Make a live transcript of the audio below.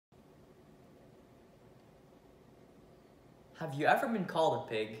Have you ever been called a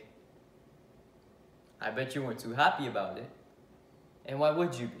pig? I bet you weren't too happy about it. And why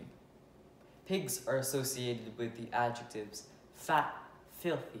would you be? Pigs are associated with the adjectives fat,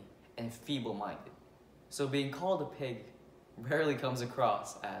 filthy, and feeble-minded. So being called a pig rarely comes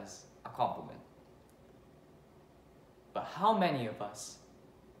across as a compliment. But how many of us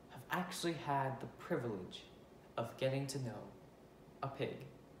have actually had the privilege of getting to know a pig?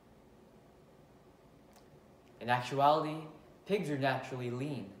 In actuality, pigs are naturally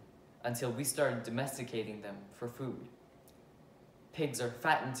lean until we started domesticating them for food. Pigs are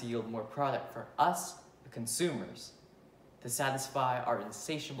fattened to yield more product for us, the consumers, to satisfy our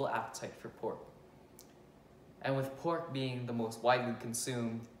insatiable appetite for pork. And with pork being the most widely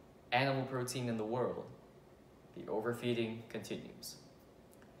consumed animal protein in the world, the overfeeding continues.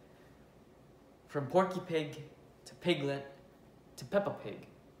 From Porky Pig to Piglet to Peppa Pig,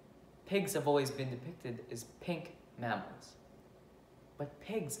 pigs have always been depicted as pink mammals. But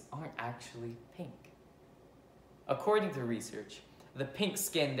pigs aren't actually pink. According to research, the pink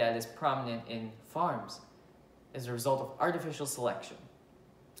skin that is prominent in farms is a result of artificial selection,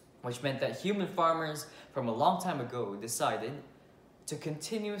 which meant that human farmers from a long time ago decided to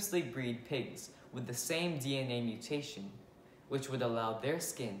continuously breed pigs with the same DNA mutation, which would allow their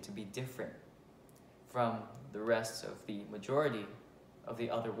skin to be different from the rest of the majority of the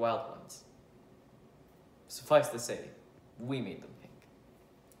other wild ones. Suffice to say, we made them pink.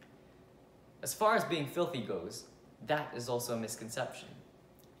 As far as being filthy goes, that is also a misconception.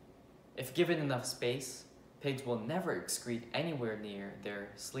 If given enough space, pigs will never excrete anywhere near their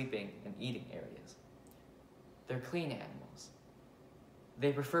sleeping and eating areas. They're clean animals.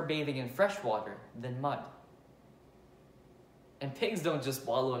 They prefer bathing in fresh water than mud. And pigs don't just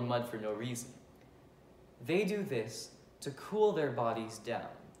wallow in mud for no reason. They do this to cool their bodies down,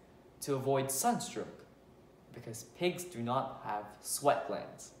 to avoid sunstroke, because pigs do not have sweat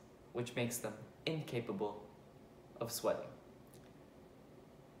glands, which makes them incapable of sweating.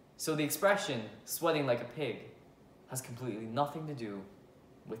 So the expression, sweating like a pig, has completely nothing to do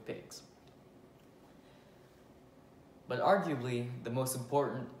with pigs. But arguably, the most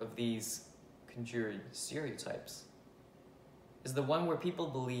important of these conjured stereotypes is the one where people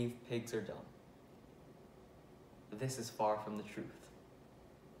believe pigs are dumb. This is far from the truth.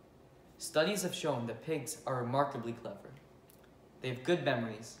 Studies have shown that pigs are remarkably clever. They have good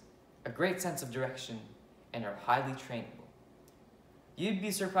memories, a great sense of direction, and are highly trainable. You'd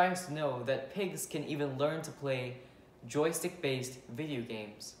be surprised to know that pigs can even learn to play joystick-based video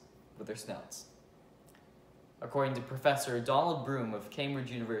games with their snouts. According to Professor Donald Broom of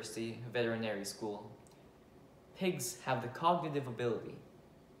Cambridge University Veterinary School, pigs have the cognitive ability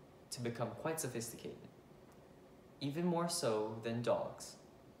to become quite sophisticated, even more so than dogs,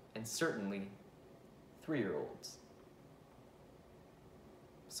 and certainly 3-year-olds.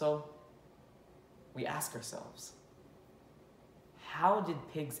 So, we ask ourselves, how did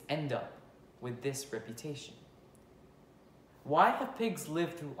pigs end up with this reputation? Why have pigs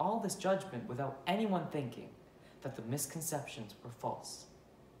lived through all this judgment without anyone thinking that the misconceptions were false?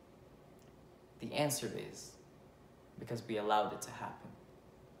 The answer is because we allowed it to happen.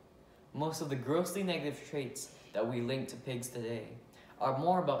 Most of the grossly negative traits that we link to pigs today are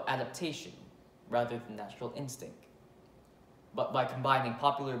more about adaptation rather than natural instinct. But by combining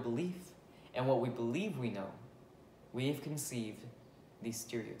popular belief and what we believe we know, we have conceived these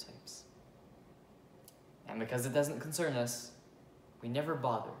stereotypes. And because it doesn't concern us, we never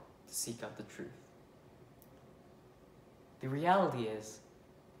bother to seek out the truth. The reality is,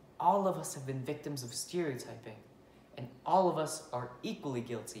 all of us have been victims of stereotyping, and all of us are equally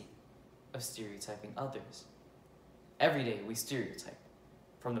guilty of stereotyping others. Every day we stereotype,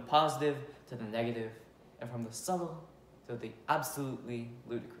 from the positive to the negative, and from the subtle to the absolutely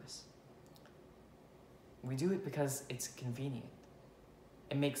ludicrous. We do it because it's convenient.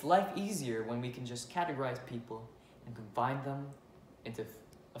 It makes life easier when we can just categorize people and combine them into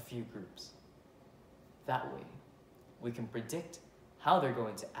a few groups. That way, we can predict how they're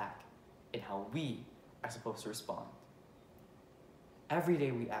going to act and how we are supposed to respond. Every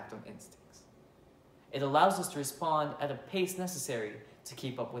day we act on instincts. It allows us to respond at a pace necessary to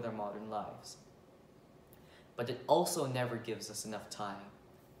keep up with our modern lives. But it also never gives us enough time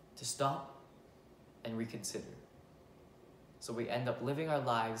to stop and reconsider. So we end up living our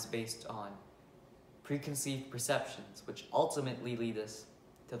lives based on preconceived perceptions, which ultimately lead us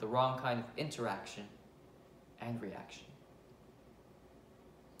to the wrong kind of interaction and reaction.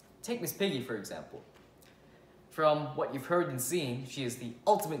 Take Miss Piggy, for example. From what you've heard and seen, she is the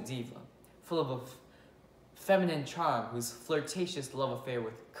ultimate diva, full of a feminine charm whose flirtatious love affair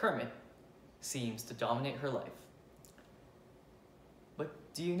with Kermit seems to dominate her life.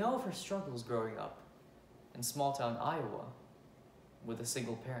 Do you know of her struggles growing up in small-town Iowa with a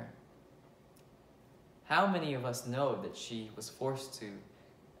single parent? How many of us know that she was forced to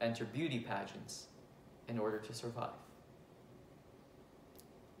enter beauty pageants in order to survive?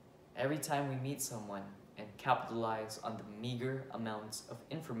 Every time we meet someone and capitalize on the meager amounts of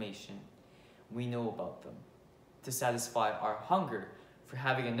information we know about them to satisfy our hunger for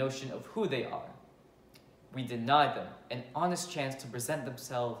having a notion of who they are, we deny them an honest chance to present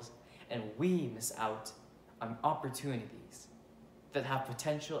themselves, and we miss out on opportunities that have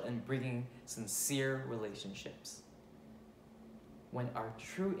potential in bringing sincere relationships. When our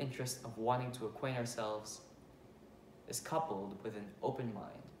true interest of wanting to acquaint ourselves is coupled with an open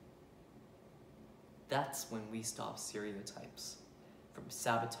mind, that's when we stop stereotypes from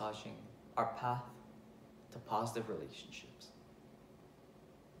sabotaging our path to positive relationships.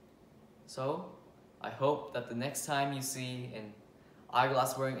 So, I hope that the next time you see an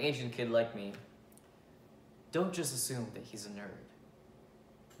eyeglass-wearing Asian kid like me, don't just assume that he's a nerd,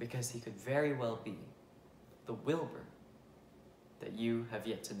 because he could very well be the Wilbur that you have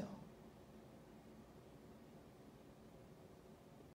yet to know.